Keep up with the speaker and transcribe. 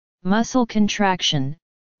Muscle contraction,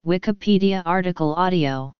 Wikipedia article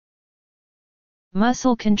audio.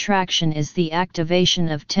 Muscle contraction is the activation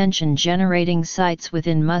of tension-generating sites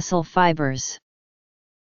within muscle fibers.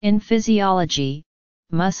 In physiology,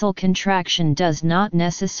 muscle contraction does not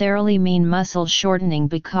necessarily mean muscle shortening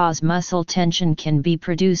because muscle tension can be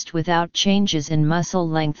produced without changes in muscle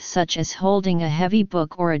length, such as holding a heavy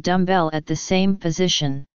book or a dumbbell at the same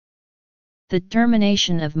position. The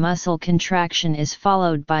termination of muscle contraction is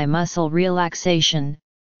followed by muscle relaxation,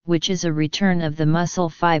 which is a return of the muscle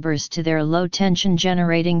fibers to their low tension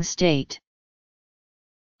generating state.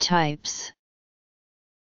 Types: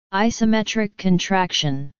 isometric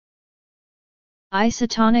contraction,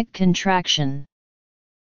 isotonic contraction,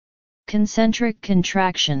 concentric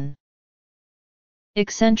contraction,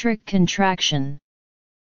 eccentric contraction,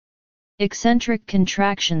 eccentric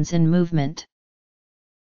contractions in movement.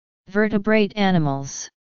 Vertebrate animals.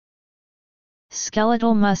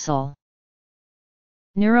 Skeletal muscle,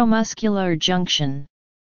 neuromuscular junction,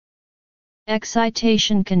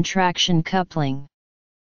 excitation contraction coupling,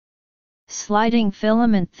 sliding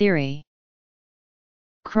filament theory,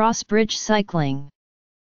 cross-bridge cycling,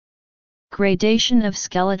 gradation of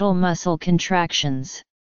skeletal muscle contractions,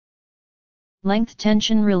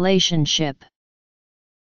 length-tension relationship,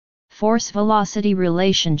 force-velocity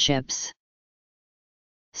relationships.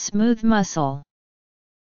 Smooth muscle.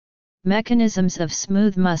 Mechanisms of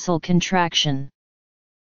smooth muscle contraction.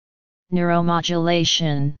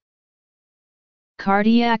 Neuromodulation.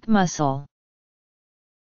 Cardiac muscle.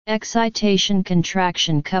 Excitation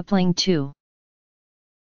contraction coupling 2.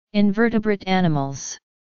 Invertebrate animals.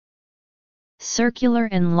 Circular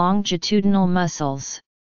and longitudinal muscles.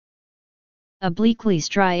 Obliquely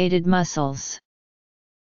striated muscles.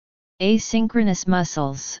 Asynchronous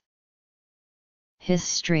muscles.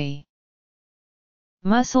 History.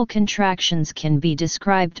 Muscle contractions can be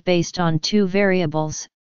described based on two variables,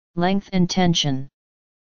 length and tension.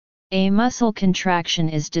 A muscle contraction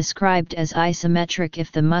is described as isometric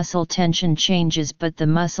if the muscle tension changes but the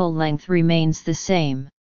muscle length remains the same.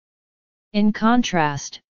 In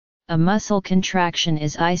contrast, a muscle contraction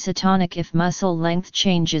is isotonic if muscle length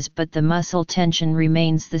changes but the muscle tension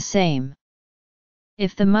remains the same.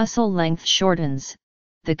 If the muscle length shortens,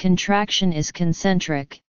 the contraction is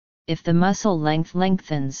concentric. If the muscle length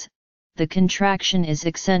lengthens, the contraction is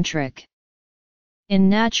eccentric. In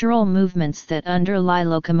natural movements that underlie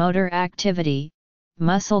locomotor activity,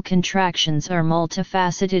 muscle contractions are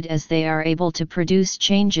multifaceted as they are able to produce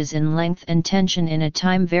changes in length and tension in a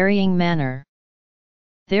time-varying manner.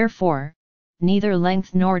 Therefore, neither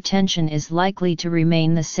length nor tension is likely to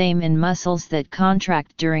remain the same in muscles that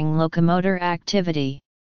contract during locomotor activity.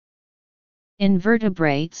 In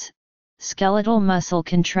vertebrates, skeletal muscle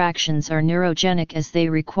contractions are neurogenic as they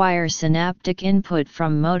require synaptic input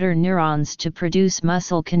from motor neurons to produce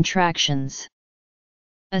muscle contractions.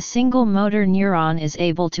 A single motor neuron is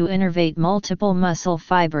able to innervate multiple muscle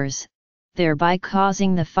fibers, thereby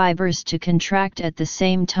causing the fibers to contract at the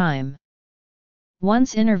same time.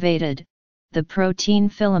 Once innervated, the protein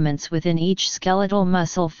filaments within each skeletal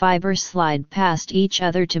muscle fiber slide past each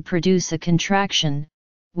other to produce a contraction,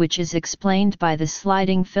 which is explained by the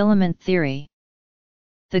sliding filament theory.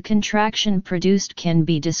 The contraction produced can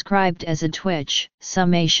be described as a twitch,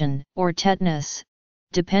 summation, or tetanus,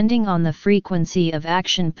 depending on the frequency of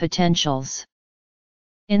action potentials.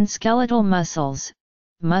 In skeletal muscles,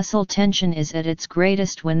 muscle tension is at its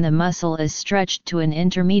greatest when the muscle is stretched to an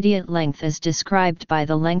intermediate length as described by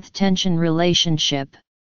the length-tension relationship.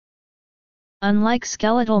 Unlike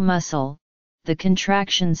skeletal muscle, the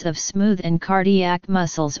contractions of smooth and cardiac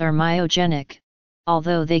muscles are myogenic,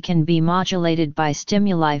 although they can be modulated by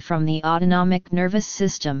stimuli from the autonomic nervous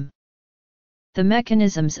system. The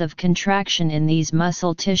mechanisms of contraction in these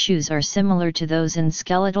muscle tissues are similar to those in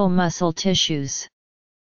skeletal muscle tissues.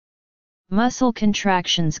 Muscle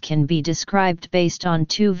contractions can be described based on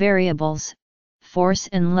two variables, force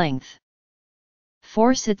and length.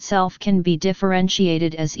 Force itself can be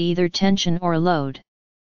differentiated as either tension or load.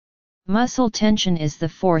 Muscle tension is the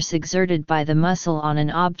force exerted by the muscle on an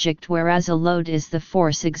object, whereas a load is the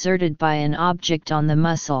force exerted by an object on the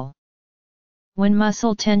muscle. When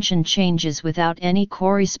muscle tension changes without any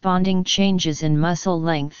corresponding changes in muscle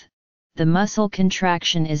length, the muscle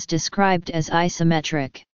contraction is described as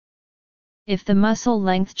isometric. If the muscle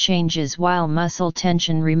length changes while muscle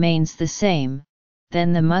tension remains the same,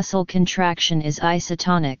 then the muscle contraction is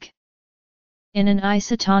isotonic. In an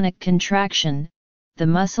isotonic contraction, the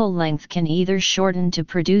muscle length can either shorten to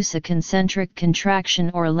produce a concentric contraction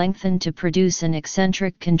or lengthen to produce an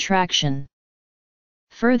eccentric contraction.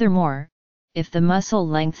 Furthermore, if the muscle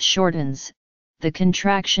length shortens, the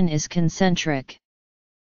contraction is concentric.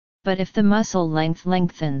 But if the muscle length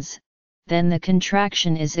lengthens, then the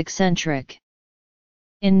contraction is eccentric.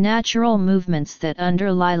 In natural movements that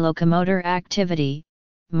underlie locomotor activity,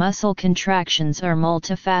 muscle contractions are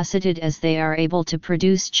multifaceted as they are able to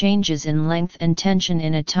produce changes in length and tension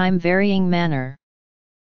in a time-varying manner.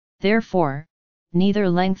 Therefore, neither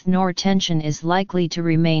length nor tension is likely to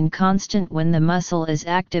remain constant when the muscle is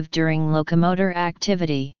active during locomotor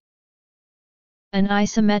activity. An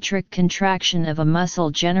isometric contraction of a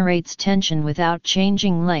muscle generates tension without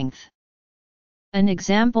changing length. An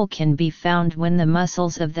example can be found when the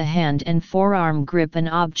muscles of the hand and forearm grip an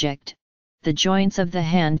object. The joints of the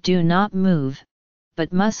hand do not move,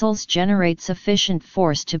 but muscles generate sufficient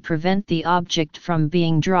force to prevent the object from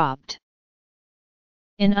being dropped.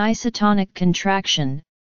 In isotonic contraction,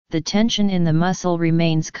 the tension in the muscle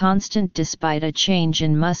remains constant despite a change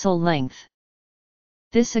in muscle length.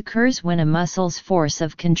 This occurs when a muscle's force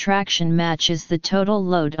of contraction matches the total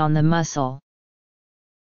load on the muscle.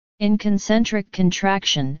 In concentric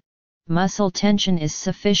contraction, muscle tension is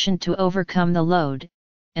sufficient to overcome the load,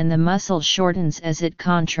 and the muscle shortens as it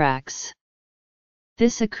contracts.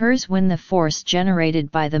 This occurs when the force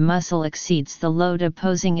generated by the muscle exceeds the load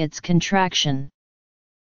opposing its contraction.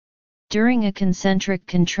 During a concentric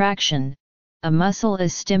contraction, a muscle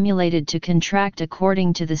is stimulated to contract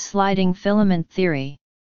according to the sliding filament theory.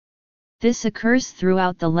 This occurs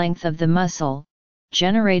throughout the length of the muscle,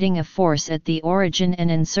 generating a force at the origin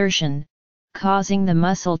and insertion, causing the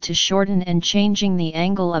muscle to shorten and changing the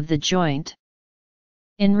angle of the joint.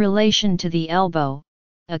 In relation to the elbow,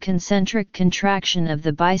 a concentric contraction of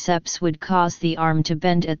the biceps would cause the arm to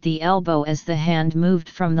bend at the elbow as the hand moved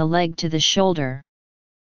from the leg to the shoulder.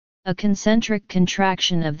 A concentric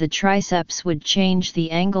contraction of the triceps would change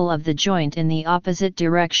the angle of the joint in the opposite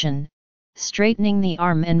direction, straightening the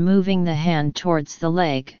arm and moving the hand towards the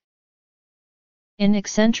leg. In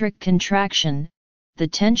eccentric contraction, the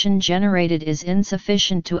tension generated is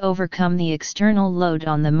insufficient to overcome the external load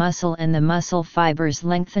on the muscle and the muscle fibers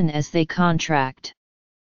lengthen as they contract.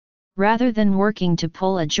 Rather than working to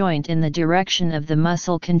pull a joint in the direction of the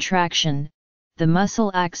muscle contraction, the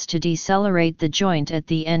muscle acts to decelerate the joint at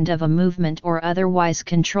the end of a movement or otherwise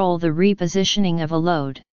control the repositioning of a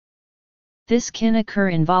load. This can occur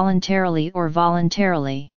involuntarily or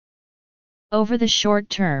voluntarily. Over the short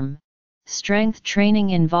term, strength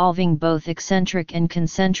training involving both eccentric and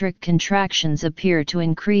concentric contractions appear to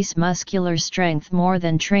increase muscular strength more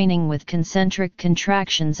than training with concentric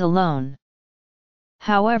contractions alone.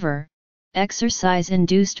 However,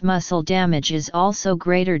 exercise-induced muscle damage is also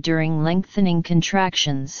greater during lengthening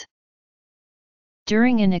contractions.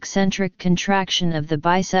 During an eccentric contraction of the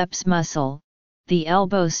biceps muscle, the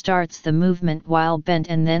elbow starts the movement while bent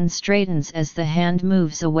and then straightens as the hand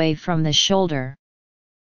moves away from the shoulder.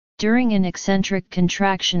 During an eccentric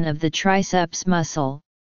contraction of the triceps muscle,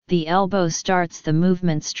 the elbow starts the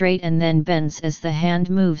movement straight and then bends as the hand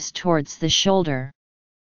moves towards the shoulder.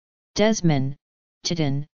 Desmin,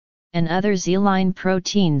 titin, and other Z-line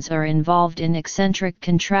proteins are involved in eccentric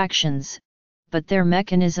contractions, but their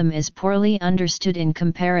mechanism is poorly understood in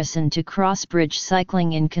comparison to cross-bridge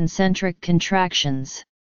cycling in concentric contractions.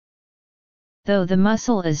 Though the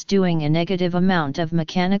muscle is doing a negative amount of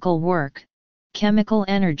mechanical work, chemical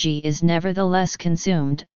energy is nevertheless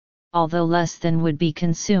consumed, although less than would be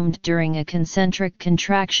consumed during a concentric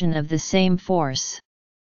contraction of the same force.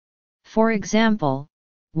 For example,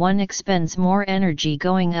 one expends more energy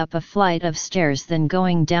going up a flight of stairs than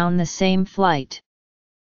going down the same flight.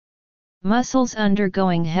 Muscles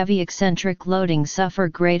undergoing heavy eccentric loading suffer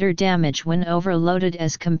greater damage when overloaded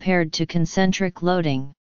as compared to concentric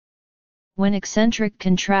loading. When eccentric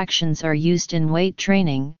contractions are used in weight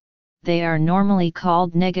training, they are normally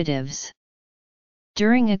called negatives.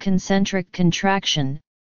 During a concentric contraction,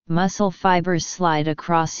 muscle fibers slide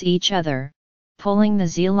across each other, pulling the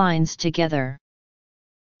Z-lines together.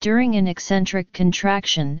 During an eccentric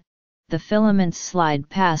contraction, the filaments slide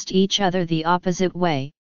past each other the opposite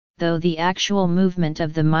way, though the actual movement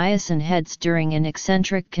of the myosin heads during an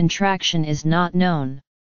eccentric contraction is not known.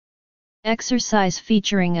 Exercise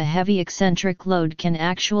featuring a heavy eccentric load can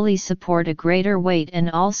actually support a greater weight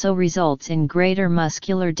and also results in greater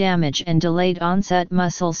muscular damage and delayed onset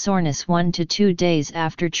muscle soreness 1 to 2 days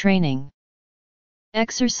after training.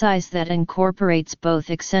 Exercise that incorporates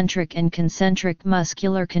both eccentric and concentric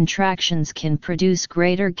muscular contractions can produce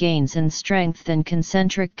greater gains in strength than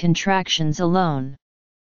concentric contractions alone.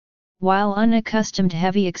 While unaccustomed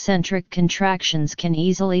heavy eccentric contractions can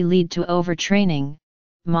easily lead to overtraining,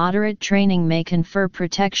 moderate training may confer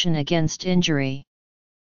protection against injury.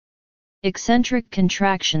 Eccentric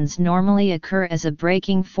contractions normally occur as a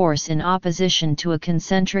braking force in opposition to a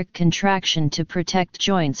concentric contraction to protect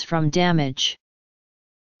joints from damage.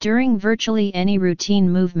 During virtually any routine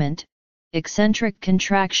movement, eccentric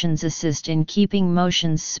contractions assist in keeping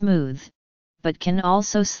motions smooth, but can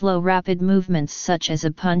also slow rapid movements such as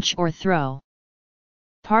a punch or throw.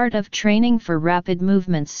 Part of training for rapid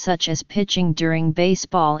movements such as pitching during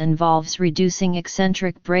baseball involves reducing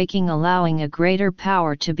eccentric braking, allowing a greater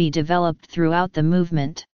power to be developed throughout the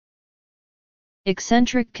movement.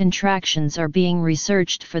 Eccentric contractions are being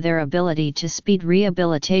researched for their ability to speed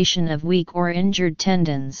rehabilitation of weak or injured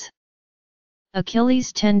tendons.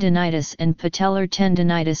 Achilles tendinitis and patellar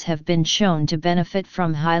tendinitis have been shown to benefit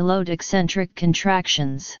from high-load eccentric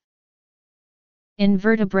contractions. In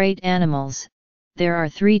vertebrate animals, there are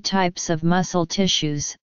three types of muscle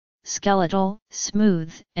tissues: skeletal,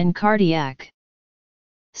 smooth, and cardiac.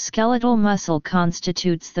 Skeletal muscle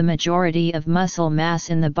constitutes the majority of muscle mass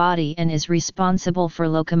in the body and is responsible for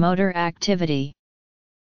locomotor activity.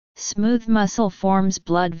 Smooth muscle forms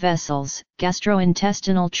blood vessels,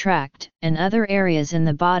 gastrointestinal tract, and other areas in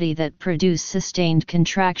the body that produce sustained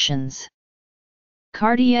contractions.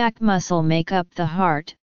 Cardiac muscle make up the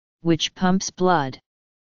heart, which pumps blood.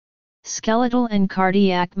 Skeletal and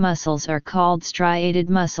cardiac muscles are called striated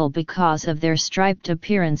muscle because of their striped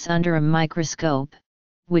appearance under a microscope,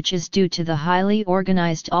 which is due to the highly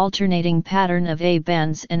organized alternating pattern of A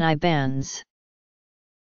bands and I bands.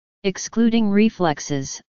 Excluding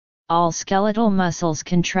reflexes, all skeletal muscles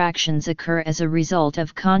contractions occur as a result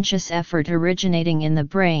of conscious effort originating in the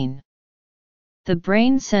brain. The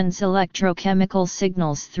brain sends electrochemical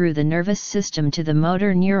signals through the nervous system to the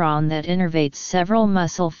motor neuron that innervates several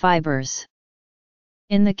muscle fibers.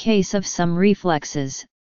 In the case of some reflexes,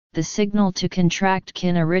 the signal to contract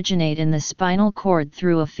can originate in the spinal cord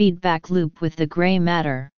through a feedback loop with the gray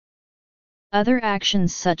matter. Other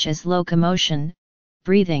actions such as locomotion,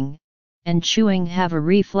 breathing, and chewing have a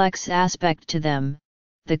reflex aspect to them.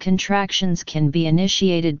 The contractions can be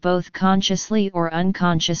initiated both consciously or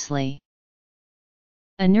unconsciously.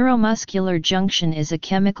 A neuromuscular junction is a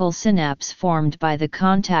chemical synapse formed by the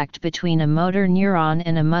contact between a motor neuron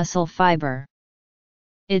and a muscle fiber.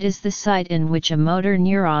 It is the site in which a motor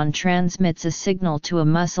neuron transmits a signal to a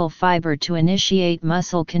muscle fiber to initiate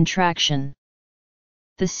muscle contraction.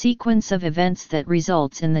 The sequence of events that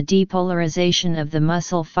results in the depolarization of the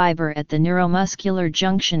muscle fiber at the neuromuscular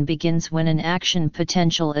junction begins when an action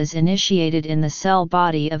potential is initiated in the cell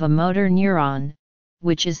body of a motor neuron,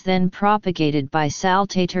 which is then propagated by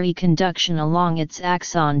saltatory conduction along its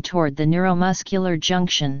axon toward the neuromuscular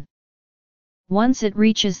junction. Once it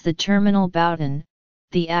reaches the terminal bouton,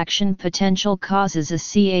 the action potential causes a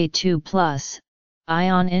Ca2+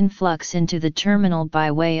 ion influx into the terminal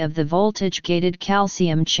by way of the voltage-gated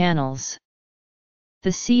calcium channels. The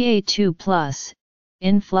Ca2+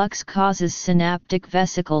 influx causes synaptic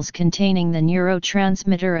vesicles containing the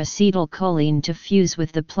neurotransmitter acetylcholine to fuse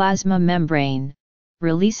with the plasma membrane,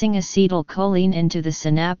 releasing acetylcholine into the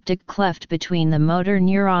synaptic cleft between the motor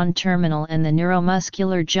neuron terminal and the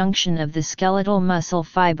neuromuscular junction of the skeletal muscle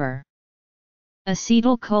fiber.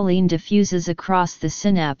 Acetylcholine diffuses across the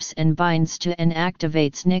synapse and binds to and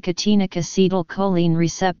activates nicotinic acetylcholine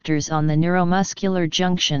receptors on the neuromuscular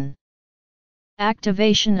junction.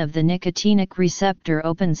 Activation of the nicotinic receptor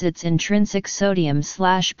opens its intrinsic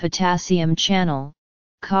sodium/potassium channel,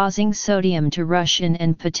 causing sodium to rush in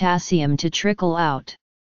and potassium to trickle out.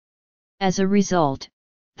 As a result,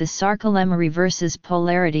 the sarcolemma reverses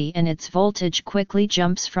polarity and its voltage quickly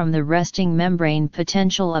jumps from the resting membrane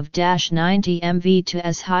potential of -90 MV to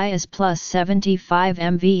as high as +75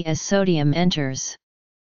 MV as sodium enters.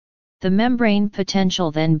 The membrane potential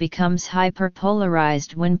then becomes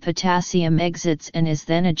hyperpolarized when potassium exits and is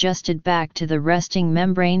then adjusted back to the resting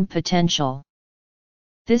membrane potential.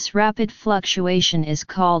 This rapid fluctuation is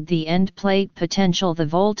called the end plate potential. The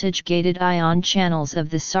voltage-gated ion channels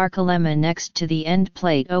of the sarcolemma next to the end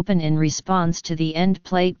plate open in response to the end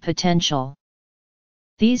plate potential.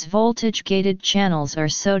 These voltage-gated channels are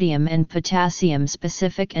sodium and potassium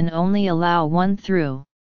specific and only allow one through.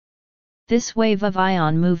 This wave of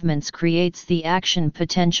ion movements creates the action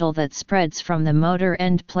potential that spreads from the motor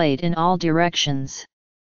end plate in all directions.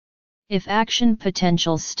 If action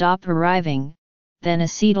potentials stop arriving, then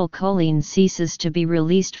acetylcholine ceases to be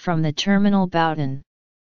released from the terminal bouton.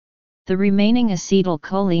 The remaining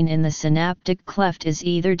acetylcholine in the synaptic cleft is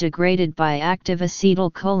either degraded by active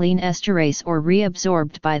acetylcholine esterase or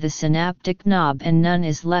reabsorbed by the synaptic knob, and none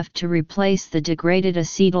is left to replace the degraded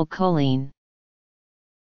acetylcholine.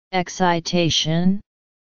 Excitation.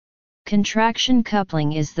 Contraction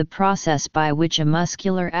coupling is the process by which a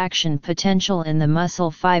muscular action potential in the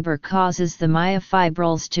muscle fiber causes the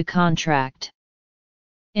myofibrils to contract.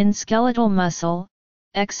 In skeletal muscle,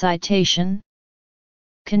 excitation.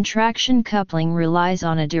 Contraction coupling relies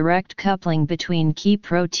on a direct coupling between key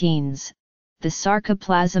proteins, the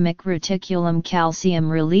sarcoplasmic reticulum calcium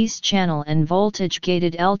release channel and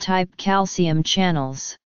voltage-gated L-type calcium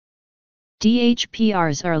channels.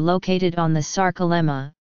 DHPRs are located on the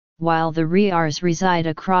sarcolemma, while the RERs reside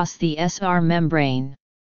across the SR membrane.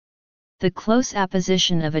 The close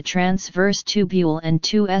apposition of a transverse tubule and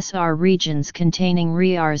two SR regions containing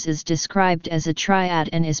RERs is described as a triad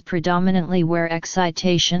and is predominantly where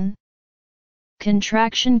excitation,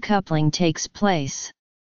 contraction coupling takes place.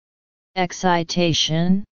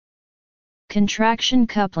 Excitation. Contraction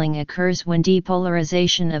coupling occurs when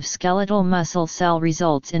depolarization of skeletal muscle cell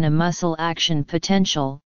results in a muscle action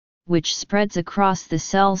potential, which spreads across the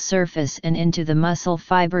cell surface and into the muscle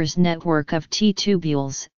fibers network of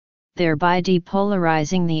T-tubules, thereby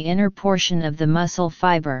depolarizing the inner portion of the muscle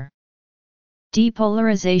fiber.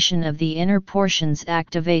 Depolarization of the inner portions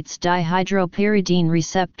activates dihydropyridine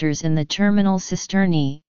receptors in the terminal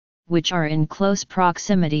cisternae, which are in close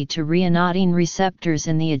proximity to ryanodine receptors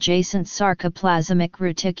in the adjacent sarcoplasmic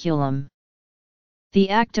reticulum. The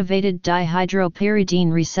activated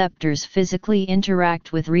dihydropyridine receptors physically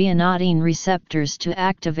interact with ryanodine receptors to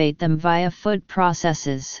activate them via foot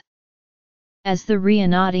processes. As the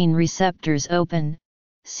ryanodine receptors open,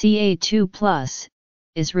 Ca2+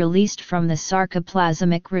 is released from the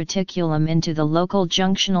sarcoplasmic reticulum into the local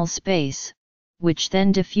junctional space, which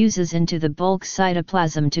then diffuses into the bulk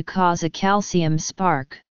cytoplasm to cause a calcium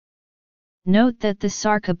spark. Note that the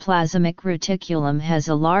sarcoplasmic reticulum has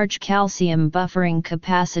a large calcium buffering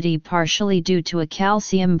capacity partially due to a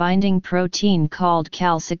calcium-binding protein called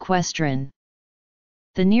calsequestrin.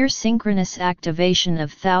 The near-synchronous activation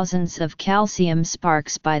of thousands of calcium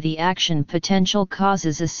sparks by the action potential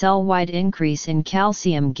causes a cell-wide increase in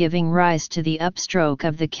calcium, giving rise to the upstroke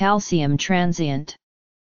of the calcium transient.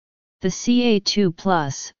 The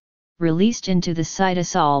Ca2+, released into the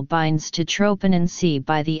cytosol, binds to troponin C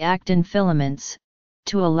by the actin filaments,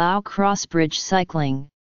 to allow cross-bridge cycling,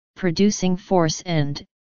 producing force and,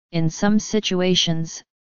 in some situations,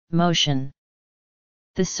 motion.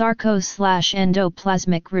 The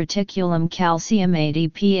sarco/endoplasmic reticulum calcium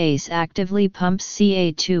ADPase actively pumps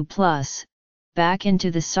Ca2+, back into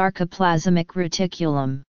the sarcoplasmic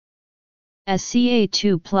reticulum. As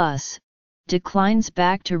Ca2+, declines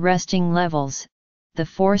back to resting levels, the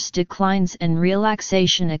force declines and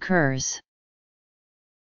relaxation occurs.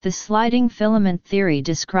 The sliding filament theory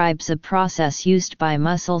describes a process used by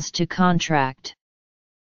muscles to contract.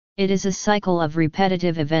 It is a cycle of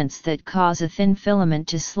repetitive events that cause a thin filament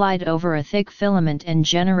to slide over a thick filament and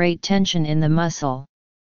generate tension in the muscle.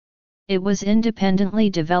 It was independently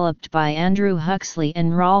developed by Andrew Huxley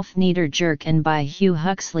and Rolf Niederjerk and by Hugh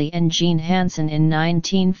Huxley and Gene Hansen in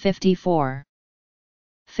 1954.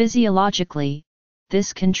 Physiologically,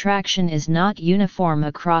 this contraction is not uniform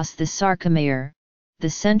across the sarcomere. The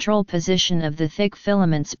central position of the thick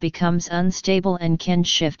filaments becomes unstable and can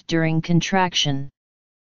shift during contraction.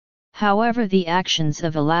 However, the actions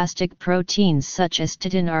of elastic proteins such as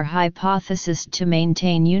titin are hypothesized to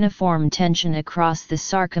maintain uniform tension across the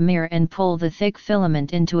sarcomere and pull the thick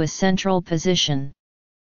filament into a central position.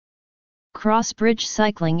 Cross-bridge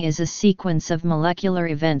cycling is a sequence of molecular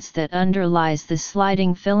events that underlies the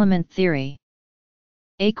sliding filament theory.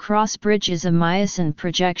 A cross-bridge is a myosin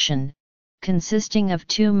projection, consisting of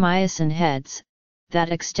two myosin heads,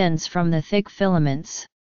 that extends from the thick filaments.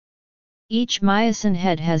 Each myosin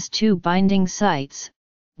head has two binding sites,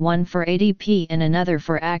 one for ADP and another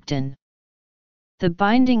for actin. The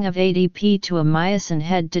binding of ADP to a myosin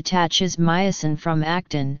head detaches myosin from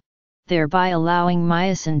actin, thereby allowing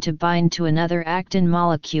myosin to bind to another actin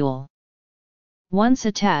molecule. Once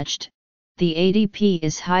attached, the ADP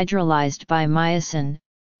is hydrolyzed by myosin,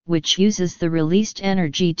 which uses the released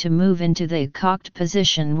energy to move into the cocked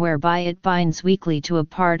position whereby it binds weakly to a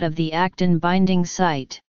part of the actin binding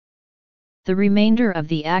site. The remainder of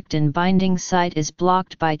the actin binding site is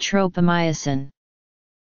blocked by tropomyosin.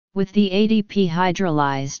 With the ADP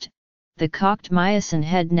hydrolyzed, the cocked myosin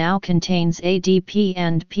head now contains ADP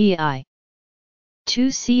and Pi.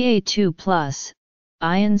 2Ca2+,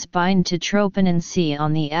 ions bind to troponin C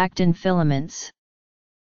on the actin filaments.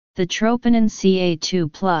 The troponin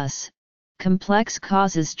Ca2+, complex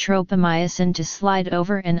causes tropomyosin to slide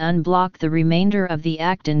over and unblock the remainder of the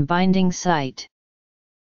actin binding site.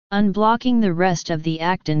 Unblocking the rest of the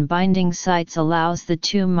actin binding sites allows the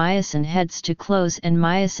two myosin heads to close and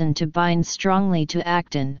myosin to bind strongly to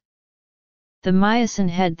actin. The myosin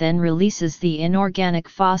head then releases the inorganic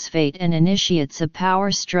phosphate and initiates a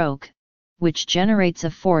power stroke, which generates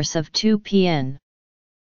a force of 2 pN.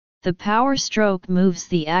 The power stroke moves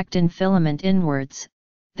the actin filament inwards,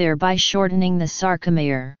 thereby shortening the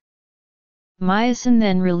sarcomere. Myosin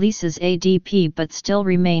then releases ADP but still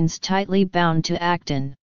remains tightly bound to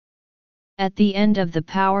actin. At the end of the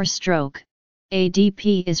power stroke,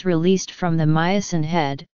 ADP is released from the myosin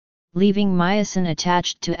head, leaving myosin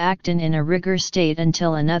attached to actin in a rigor state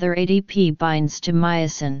until another ADP binds to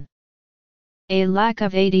myosin. A lack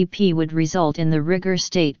of ADP would result in the rigor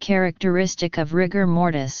state characteristic of rigor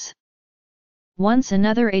mortis. Once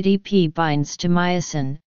another ADP binds to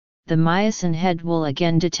myosin, the myosin head will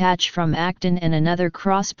again detach from actin and another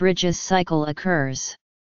cross-bridges cycle occurs.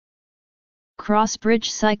 Cross-bridge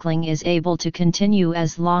cycling is able to continue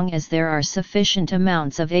as long as there are sufficient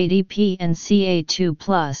amounts of ADP and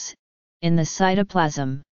Ca2+, in the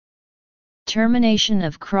cytoplasm. Termination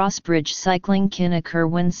of cross-bridge cycling can occur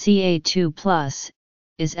when Ca2+,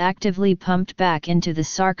 is actively pumped back into the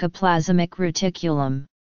sarcoplasmic reticulum.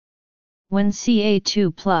 When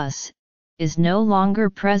Ca2+, is no longer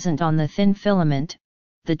present on the thin filament,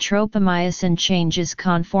 the tropomyosin changes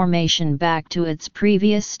conformation back to its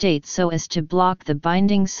previous state so as to block the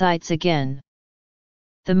binding sites again.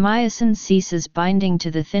 The myosin ceases binding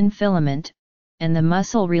to the thin filament, and the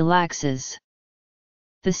muscle relaxes.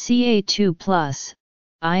 The Ca2+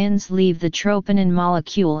 ions leave the troponin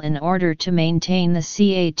molecule in order to maintain the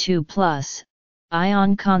Ca2+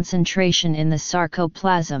 ion concentration in the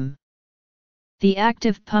sarcoplasm. The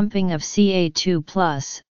active pumping of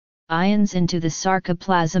Ca2+ ions into the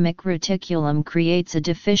sarcoplasmic reticulum creates a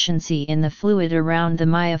deficiency in the fluid around the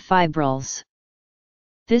myofibrils.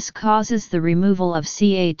 This causes the removal of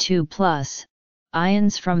Ca2+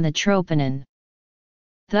 ions from the troponin.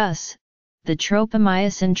 Thus, the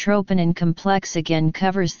tropomyosin-troponin complex again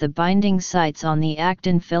covers the binding sites on the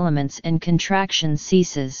actin filaments and contraction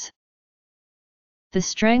ceases. The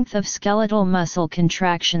strength of skeletal muscle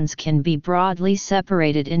contractions can be broadly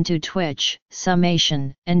separated into twitch,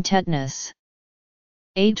 summation, and tetanus.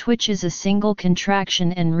 A twitch is a single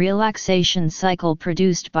contraction and relaxation cycle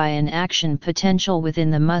produced by an action potential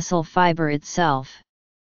within the muscle fiber itself.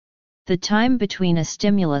 The time between a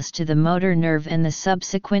stimulus to the motor nerve and the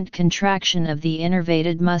subsequent contraction of the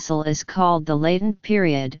innervated muscle is called the latent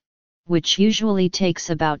period, which usually takes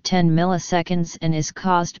about 10 milliseconds and is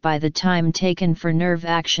caused by the time taken for nerve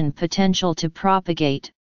action potential to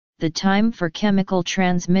propagate, the time for chemical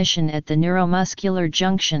transmission at the neuromuscular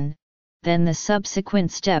junction, then the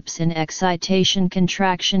subsequent steps in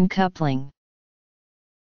excitation-contraction coupling.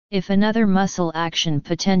 If another muscle action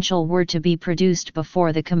potential were to be produced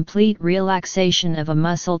before the complete relaxation of a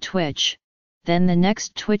muscle twitch, then the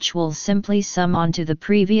next twitch will simply sum onto the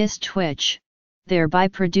previous twitch, thereby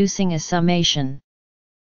producing a summation.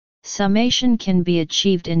 Summation can be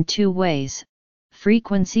achieved in two ways: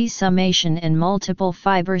 frequency summation and multiple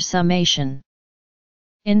fiber summation.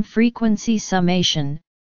 In frequency summation,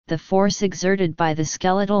 the force exerted by the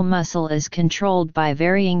skeletal muscle is controlled by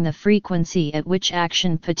varying the frequency at which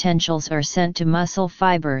action potentials are sent to muscle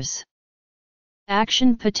fibers.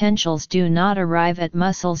 Action potentials do not arrive at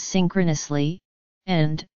muscles synchronously,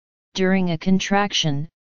 and, during a contraction,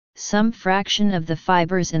 some fraction of the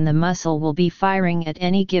fibers in the muscle will be firing at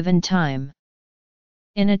any given time.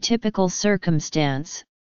 In a typical circumstance,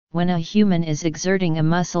 when a human is exerting a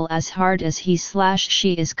muscle as hard as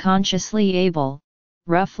he/she is consciously able,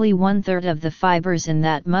 roughly 1/3 of the fibers in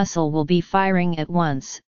that muscle will be firing at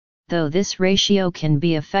once, though this ratio can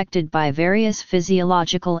be affected by various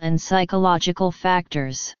physiological and psychological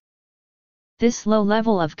factors. This low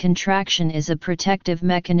level of contraction is a protective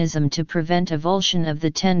mechanism to prevent avulsion of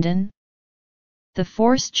the tendon. The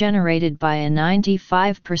force generated by a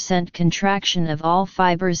 95% contraction of all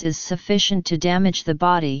fibers is sufficient to damage the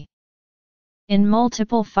body. In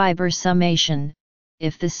multiple fiber summation,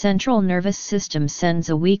 if the central nervous system sends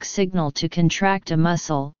a weak signal to contract a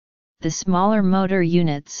muscle, the smaller motor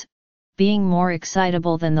units, being more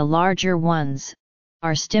excitable than the larger ones,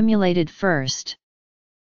 are stimulated first.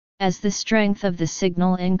 As the strength of the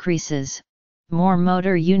signal increases, more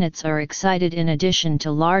motor units are excited in addition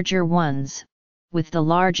to larger ones, with the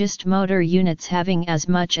largest motor units having as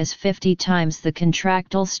much as 50 times the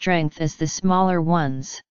contractile strength as the smaller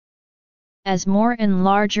ones. As more and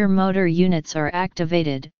larger motor units are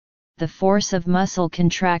activated, the force of muscle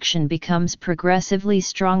contraction becomes progressively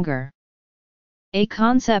stronger. A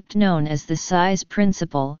concept known as the size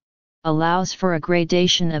principle allows for a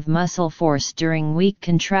gradation of muscle force during weak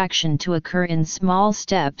contraction to occur in small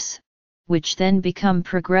steps, which then become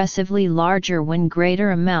progressively larger when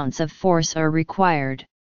greater amounts of force are required.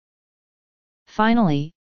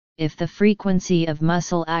 Finally, if the frequency of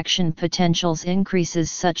muscle action potentials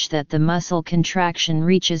increases such that the muscle contraction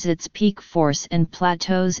reaches its peak force and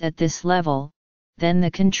plateaus at this level, then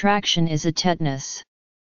the contraction is a tetanus.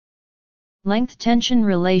 Length-tension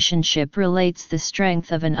relationship relates the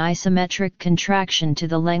strength of an isometric contraction to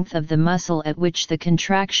the length of the muscle at which the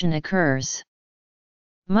contraction occurs.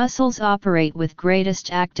 Muscles operate with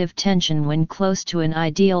greatest active tension when close to an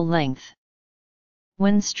ideal length.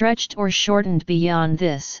 When stretched or shortened beyond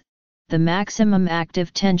this, the maximum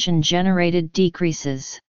active tension generated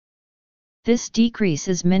decreases. This decrease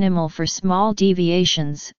is minimal for small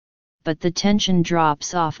deviations, but the tension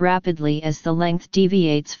drops off rapidly as the length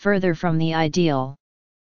deviates further from the ideal.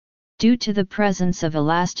 Due to the presence of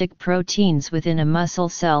elastic proteins within a muscle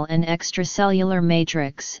cell and extracellular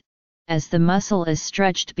matrix, as the muscle is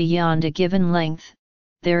stretched beyond a given length,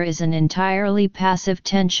 there is an entirely passive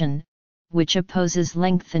tension, which opposes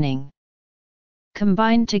lengthening.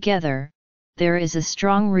 Combined together, there is a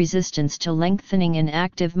strong resistance to lengthening an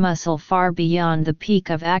active muscle far beyond the peak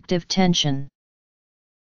of active tension.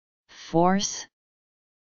 Force.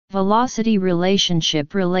 Velocity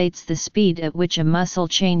relationship relates the speed at which a muscle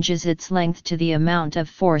changes its length to the amount of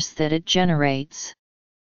force that it generates.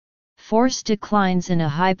 Force declines in a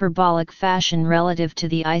hyperbolic fashion relative to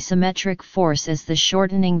the isometric force as the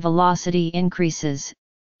shortening velocity increases,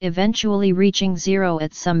 eventually reaching zero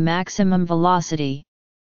at some maximum velocity.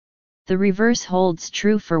 The reverse holds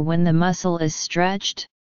true for when the muscle is stretched.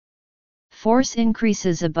 Force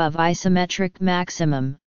increases above isometric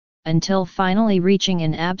maximum, until finally reaching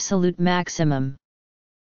an absolute maximum.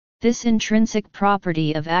 This intrinsic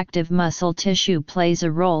property of active muscle tissue plays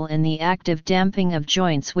a role in the active damping of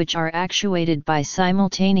joints which are actuated by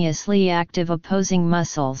simultaneously active opposing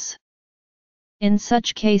muscles. In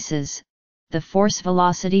such cases, the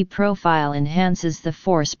force-velocity profile enhances the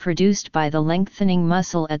force produced by the lengthening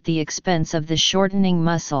muscle at the expense of the shortening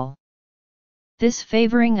muscle. This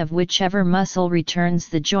favoring of whichever muscle returns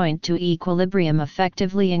the joint to equilibrium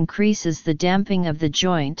effectively increases the damping of the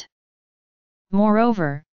joint.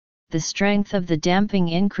 Moreover, the strength of the damping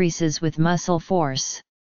increases with muscle force.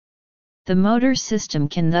 The motor system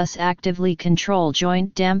can thus actively control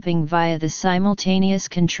joint damping via the simultaneous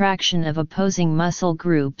contraction of opposing muscle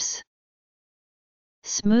groups.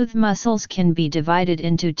 Smooth muscles can be divided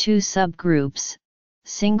into two subgroups,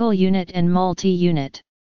 single unit and multi-unit.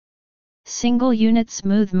 Single unit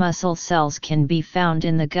smooth muscle cells can be found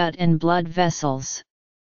in the gut and blood vessels.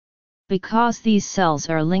 Because these cells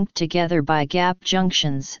are linked together by gap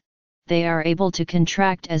junctions, they are able to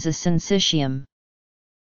contract as a syncytium.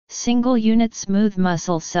 Single unit smooth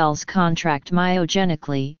muscle cells contract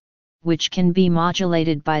myogenically, which can be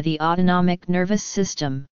modulated by the autonomic nervous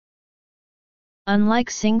system. Unlike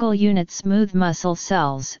single unit smooth muscle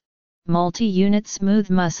cells, multi-unit smooth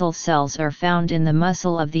muscle cells are found in the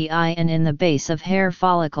muscle of the eye and in the base of hair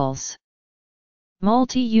follicles.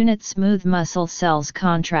 Multi-unit smooth muscle cells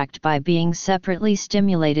contract by being separately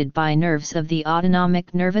stimulated by nerves of the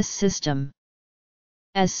autonomic nervous system.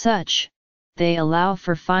 As such, they allow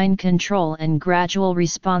for fine control and gradual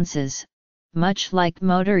responses, much like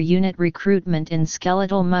motor unit recruitment in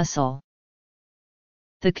skeletal muscle.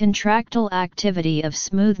 The contractile activity of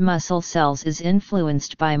smooth muscle cells is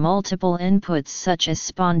influenced by multiple inputs such as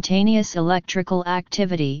spontaneous electrical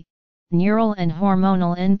activity, neural and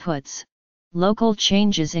hormonal inputs, local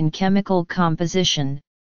changes in chemical composition,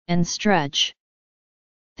 and stretch.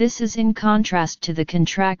 This is in contrast to the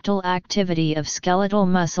contractile activity of skeletal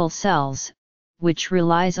muscle cells, which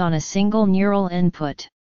relies on a single neural input.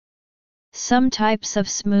 Some types of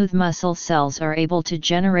smooth muscle cells are able to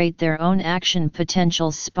generate their own action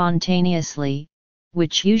potentials spontaneously,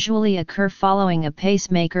 which usually occur following a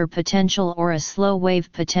pacemaker potential or a slow wave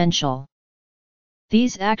potential.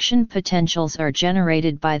 These action potentials are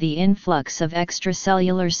generated by the influx of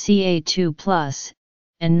extracellular Ca2+,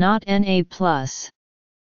 and not Na+.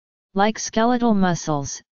 Like skeletal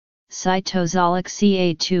muscles, cytosolic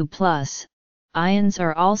Ca2+, ions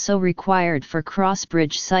are also required for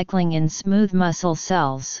cross-bridge cycling in smooth muscle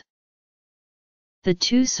cells. The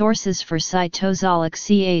two sources for cytosolic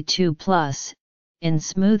Ca2+, in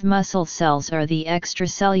smooth muscle cells are the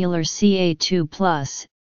extracellular Ca2+,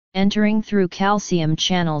 entering through calcium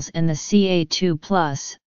channels and the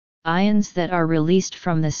Ca2+, ions that are released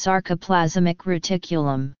from the sarcoplasmic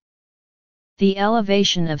reticulum. The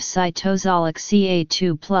elevation of cytosolic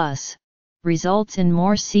Ca2+, results in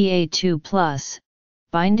more Ca2+,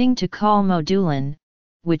 binding to calmodulin,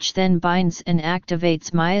 which then binds and activates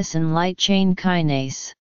myosin light chain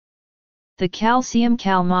kinase. The calcium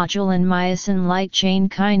calmodulin myosin light chain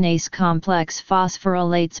kinase complex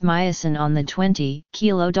phosphorylates myosin on the 20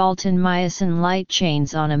 kilodalton myosin light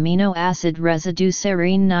chains on amino acid residue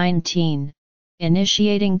serine 19,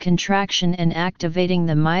 initiating contraction and activating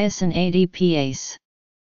the myosin ADPase.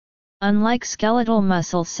 Unlike skeletal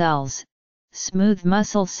muscle cells, smooth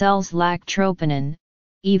muscle cells lack troponin,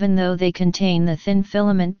 even though they contain the thin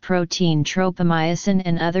filament protein tropomyosin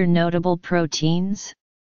and other notable proteins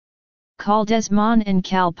called desmon and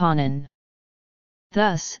calponin.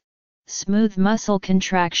 Thus, smooth muscle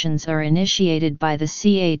contractions are initiated by the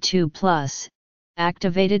Ca2+,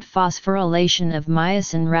 activated phosphorylation of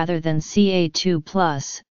myosin rather than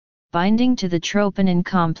Ca2+, binding to the troponin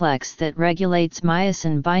complex that regulates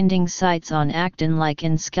myosin binding sites on actin like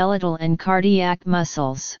in skeletal and cardiac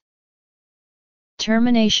muscles.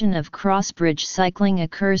 Termination of cross-bridge cycling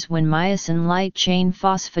occurs when myosin light chain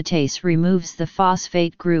phosphatase removes the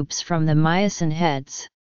phosphate groups from the myosin heads.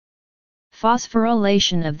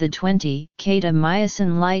 Phosphorylation of the 20 keta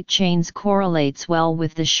myosin light chains correlates well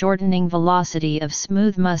with the shortening velocity of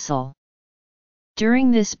smooth muscle.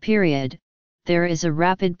 During this period, there is a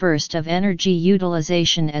rapid burst of energy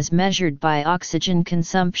utilization as measured by oxygen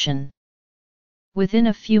consumption. Within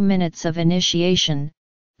a few minutes of initiation,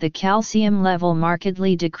 the calcium level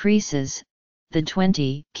markedly decreases, the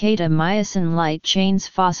 20 keta myosin light chains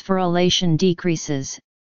phosphorylation decreases,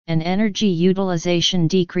 and energy utilization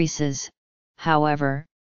decreases. However,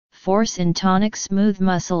 force in tonic smooth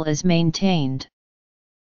muscle is maintained.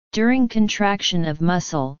 During contraction of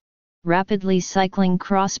muscle, rapidly cycling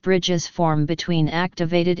cross bridges form between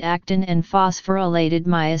activated actin and phosphorylated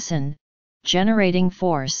myosin, generating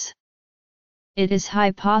force. It is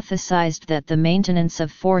hypothesized that the maintenance of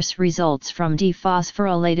force results from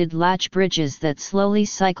dephosphorylated latch bridges that slowly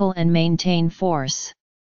cycle and maintain force.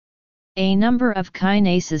 A number of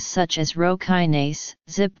kinases such as Rho kinase,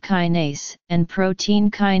 ZIP kinase, and protein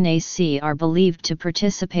kinase C are believed to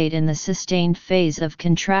participate in the sustained phase of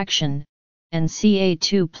contraction, and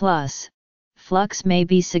Ca2+, flux may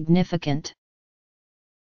be significant.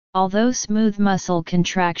 Although smooth muscle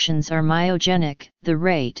contractions are myogenic, the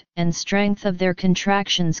rate and strength of their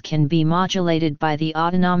contractions can be modulated by the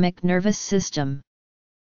autonomic nervous system.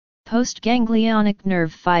 Postganglionic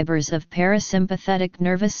nerve fibers of parasympathetic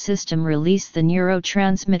nervous system release the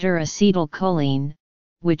neurotransmitter acetylcholine,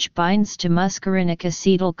 which binds to muscarinic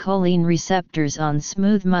acetylcholine receptors on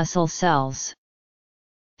smooth muscle cells.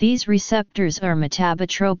 These receptors are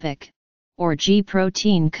metabotropic, or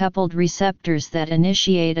G-protein coupled receptors that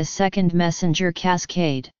initiate a second messenger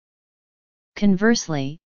cascade.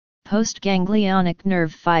 Conversely, postganglionic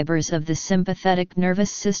nerve fibers of the sympathetic nervous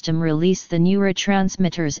system release the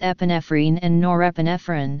neurotransmitters epinephrine and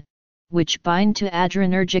norepinephrine, which bind to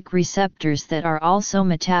adrenergic receptors that are also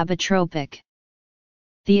metabotropic.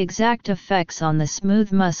 The exact effects on the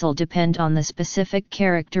smooth muscle depend on the specific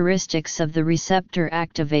characteristics of the receptor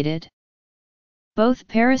activated. Both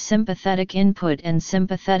parasympathetic input and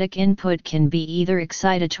sympathetic input can be either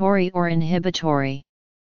excitatory or inhibitory.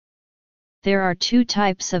 There are two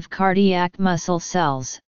types of cardiac muscle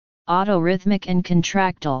cells, autorhythmic and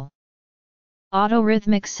contractile.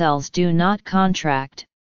 Autorhythmic cells do not contract,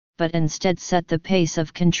 but instead set the pace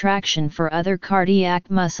of contraction for other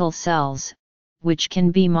cardiac muscle cells, which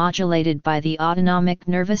can be modulated by the autonomic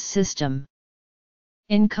nervous system.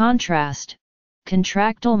 In contrast,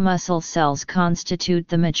 contractile muscle cells constitute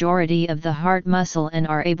the majority of the heart muscle and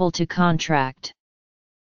are able to contract.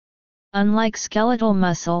 Unlike skeletal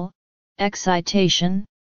muscle, excitation,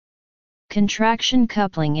 contraction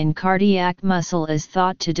coupling in cardiac muscle is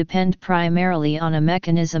thought to depend primarily on a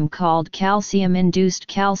mechanism called calcium-induced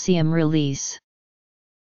calcium release.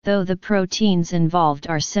 Though the proteins involved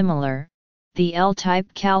are similar, the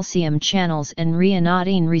L-type calcium channels and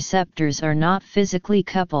ryanodine receptors are not physically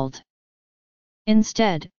coupled.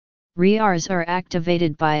 Instead, REARs are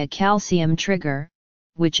activated by a calcium trigger,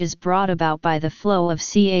 which is brought about by the flow of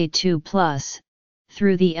Ca2+,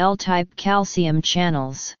 through the L-type calcium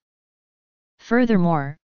channels.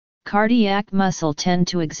 Furthermore, cardiac muscle tend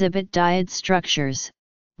to exhibit dyad structures,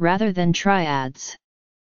 rather than triads.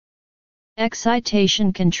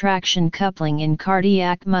 Excitation-contraction coupling in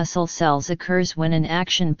cardiac muscle cells occurs when an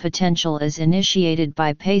action potential is initiated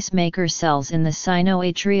by pacemaker cells in the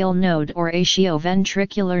sinoatrial node or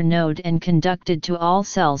atioventricular node and conducted to all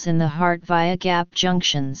cells in the heart via gap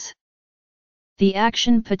junctions. The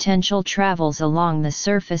action potential travels along the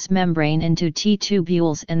surface membrane into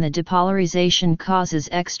T-tubules and the depolarization causes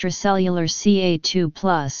extracellular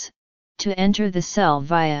Ca2+, to enter the cell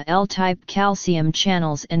via L-type calcium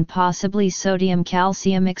channels and possibly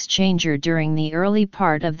sodium-calcium exchanger during the early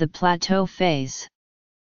part of the plateau phase.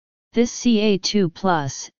 This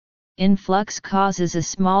Ca2+ influx causes a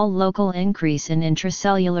small local increase in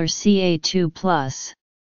intracellular Ca2+.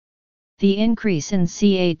 The increase in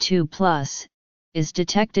Ca2+ is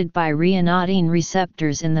detected by ryanodine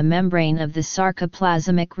receptors in the membrane of the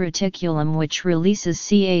sarcoplasmic reticulum, which releases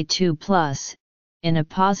Ca2+ in a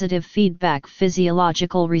positive feedback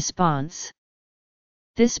physiological response.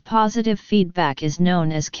 This positive feedback is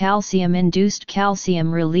known as calcium-induced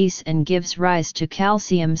calcium release and gives rise to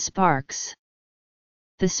calcium sparks.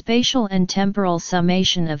 The spatial and temporal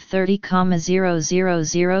summation of 30,000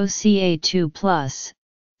 Ca2+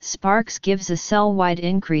 sparks gives a cell-wide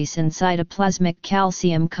increase in cytoplasmic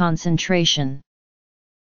calcium concentration.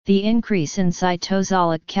 The increase in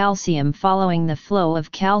cytosolic calcium following the flow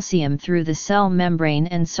of calcium through the cell membrane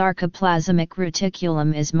and sarcoplasmic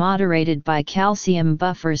reticulum is moderated by calcium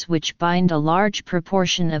buffers, which bind a large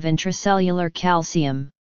proportion of intracellular calcium.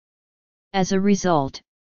 As a result,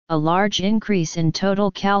 a large increase in total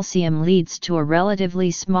calcium leads to a relatively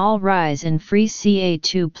small rise in free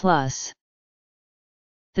Ca2+.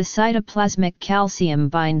 The cytoplasmic calcium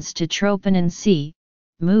binds to troponin C,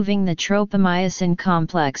 moving the tropomyosin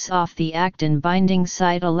complex off the actin binding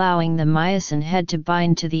site, allowing the myosin head to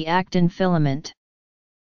bind to the actin filament.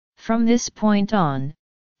 From this point on,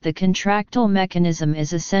 the contractile mechanism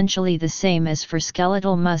is essentially the same as for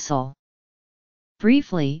skeletal muscle.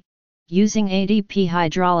 Briefly, using ADP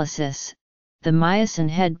hydrolysis, the myosin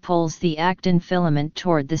head pulls the actin filament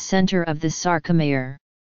toward the center of the sarcomere.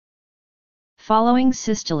 Following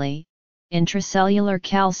systole, intracellular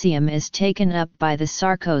calcium is taken up by the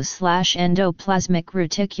sarcos/endoplasmic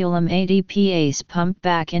reticulum. ADPase pumped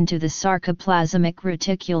back into the sarcoplasmic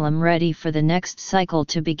reticulum, ready for the next cycle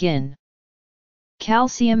to begin.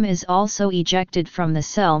 Calcium is also ejected from the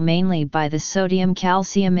cell mainly by the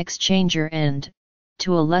sodium-calcium exchanger and,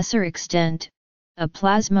 to a lesser extent, a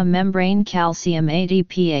plasma membrane calcium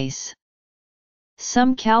ADPase.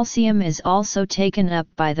 Some calcium is also taken up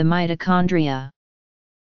by the mitochondria.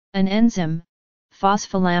 An enzyme,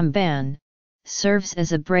 phospholamban, serves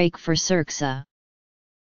as a brake for CERCSA.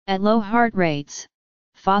 At low heart rates,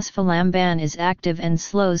 phospholamban is active and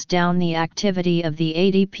slows down the activity of the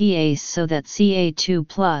ADPase so that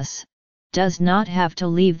Ca2+ does not have to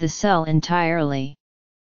leave the cell entirely.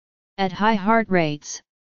 At high heart rates,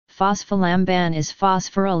 phospholamban is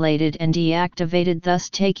phosphorylated and deactivated, thus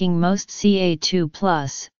taking most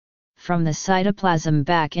Ca2+ from the cytoplasm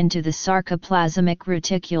back into the sarcoplasmic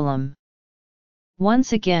reticulum.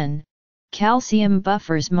 Once again, calcium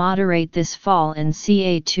buffers moderate this fall in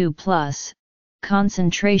Ca2+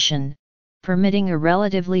 concentration, permitting a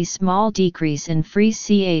relatively small decrease in free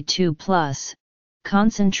Ca2+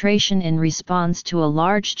 concentration in response to a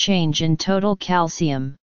large change in total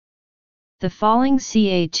calcium. The falling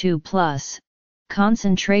Ca2+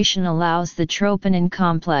 concentration allows the troponin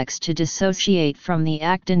complex to dissociate from the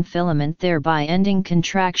actin filament, thereby ending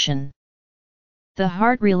contraction. The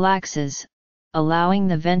heart relaxes, allowing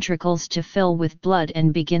the ventricles to fill with blood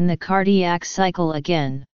and begin the cardiac cycle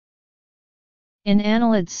again. In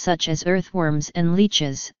annelids such as earthworms and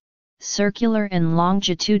leeches, circular and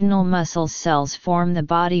longitudinal muscle cells form the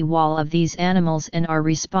body wall of these animals and are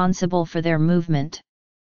responsible for their movement.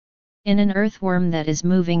 In an earthworm that is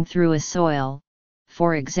moving through a soil,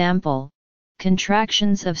 for example,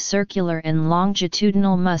 contractions of circular and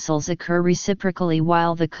longitudinal muscles occur reciprocally,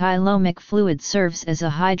 while the chylomic fluid serves as a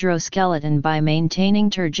hydroskeleton by maintaining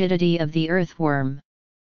turgidity of the earthworm.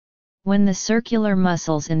 When the circular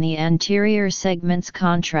muscles in the anterior segments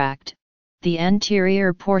contract, the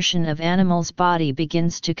anterior portion of animal's body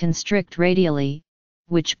begins to constrict radially,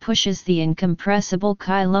 which pushes the incompressible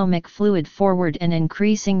chylomic fluid forward and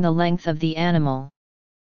increasing the length of the animal.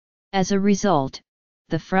 As a result,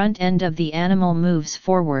 the front end of the animal moves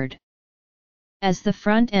forward. As the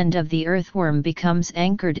front end of the earthworm becomes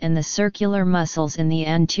anchored and the circular muscles in the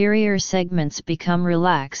anterior segments become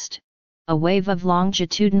relaxed, a wave of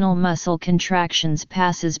longitudinal muscle contractions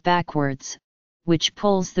passes backwards, which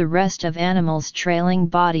pulls the rest of animal's trailing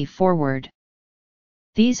body forward.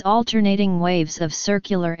 These alternating waves of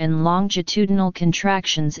circular and longitudinal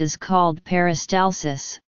contractions is called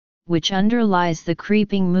peristalsis, which underlies the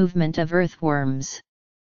creeping movement of earthworms.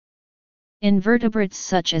 Invertebrates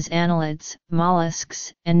such as annelids,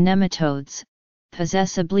 mollusks, and nematodes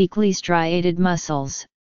possess obliquely striated muscles,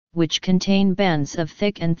 which contain bands of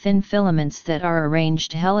thick and thin filaments that are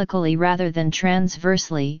arranged helically rather than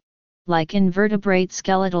transversely, like invertebrate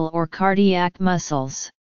skeletal or cardiac muscles.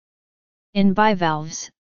 In bivalves,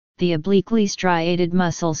 the obliquely striated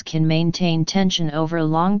muscles can maintain tension over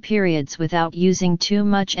long periods without using too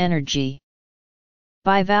much energy.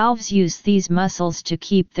 Bivalves use these muscles to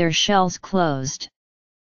keep their shells closed.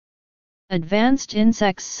 Advanced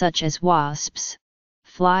insects such as wasps,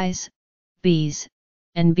 flies, bees,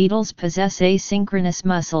 and beetles possess asynchronous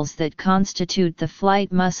muscles that constitute the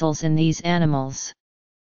flight muscles in these animals.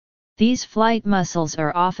 These flight muscles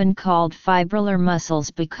are often called fibrillar muscles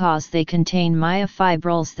because they contain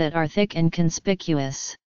myofibrils that are thick and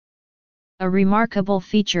conspicuous. A remarkable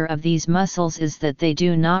feature of these muscles is that they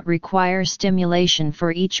do not require stimulation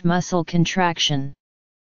for each muscle contraction.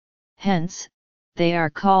 Hence, they are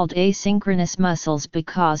called asynchronous muscles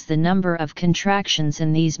because the number of contractions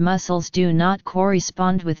in these muscles do not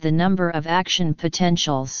correspond with the number of action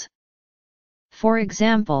potentials. For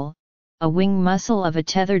example, a wing muscle of a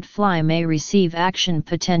tethered fly may receive action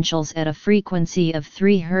potentials at a frequency of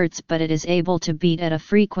 3 Hz, but it is able to beat at a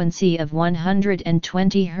frequency of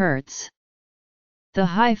 120 Hz. The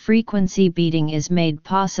high-frequency beating is made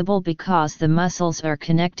possible because the muscles are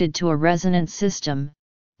connected to a resonance system,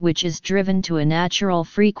 which is driven to a natural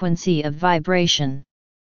frequency of vibration.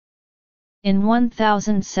 In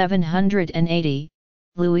 1780,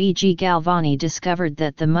 Luigi Galvani discovered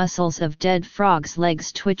that the muscles of dead frogs'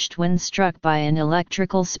 legs twitched when struck by an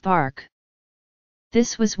electrical spark.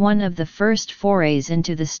 This was one of the first forays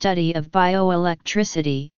into the study of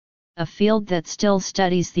bioelectricity, a field that still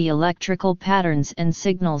studies the electrical patterns and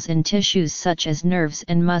signals in tissues such as nerves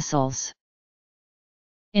and muscles.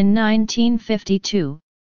 In 1952,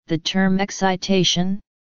 the term excitation,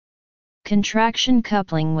 contraction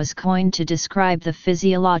coupling was coined to describe the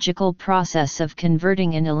physiological process of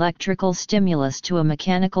converting an electrical stimulus to a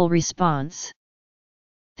mechanical response.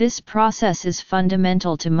 This process is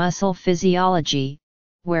fundamental to muscle physiology,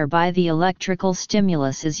 whereby the electrical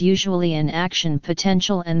stimulus is usually an action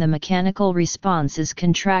potential and the mechanical response is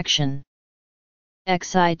contraction.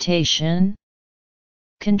 Excitation.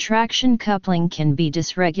 Contraction coupling can be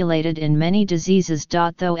dysregulated in many diseases.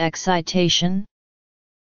 Though excitation,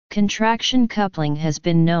 contraction coupling has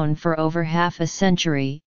been known for over half a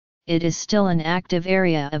century, it is still an active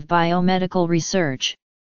area of biomedical research.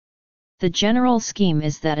 The general scheme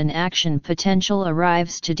is that an action potential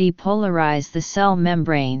arrives to depolarize the cell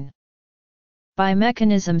membrane. By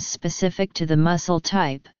mechanisms specific to the muscle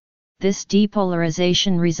type, this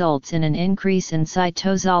depolarization results in an increase in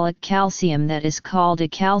cytosolic calcium that is called a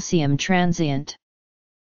calcium transient.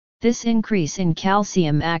 This increase in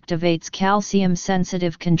calcium activates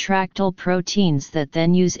calcium-sensitive contractile proteins that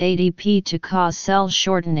then use ADP to cause cell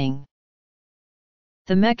shortening.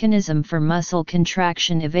 The mechanism for muscle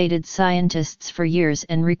contraction evaded scientists for years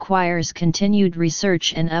and requires continued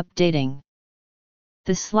research and updating.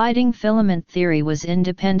 The sliding filament theory was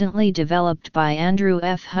independently developed by Andrew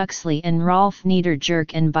F. Huxley and Rolf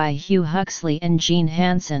Niederjerk and by Hugh Huxley and Gene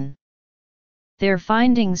Hansen. Their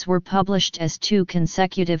findings were published as 2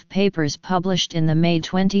 consecutive papers published in the May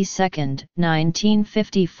 22,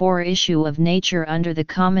 1954 issue of Nature under the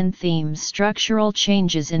common theme Structural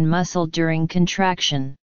Changes in Muscle During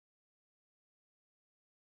Contraction.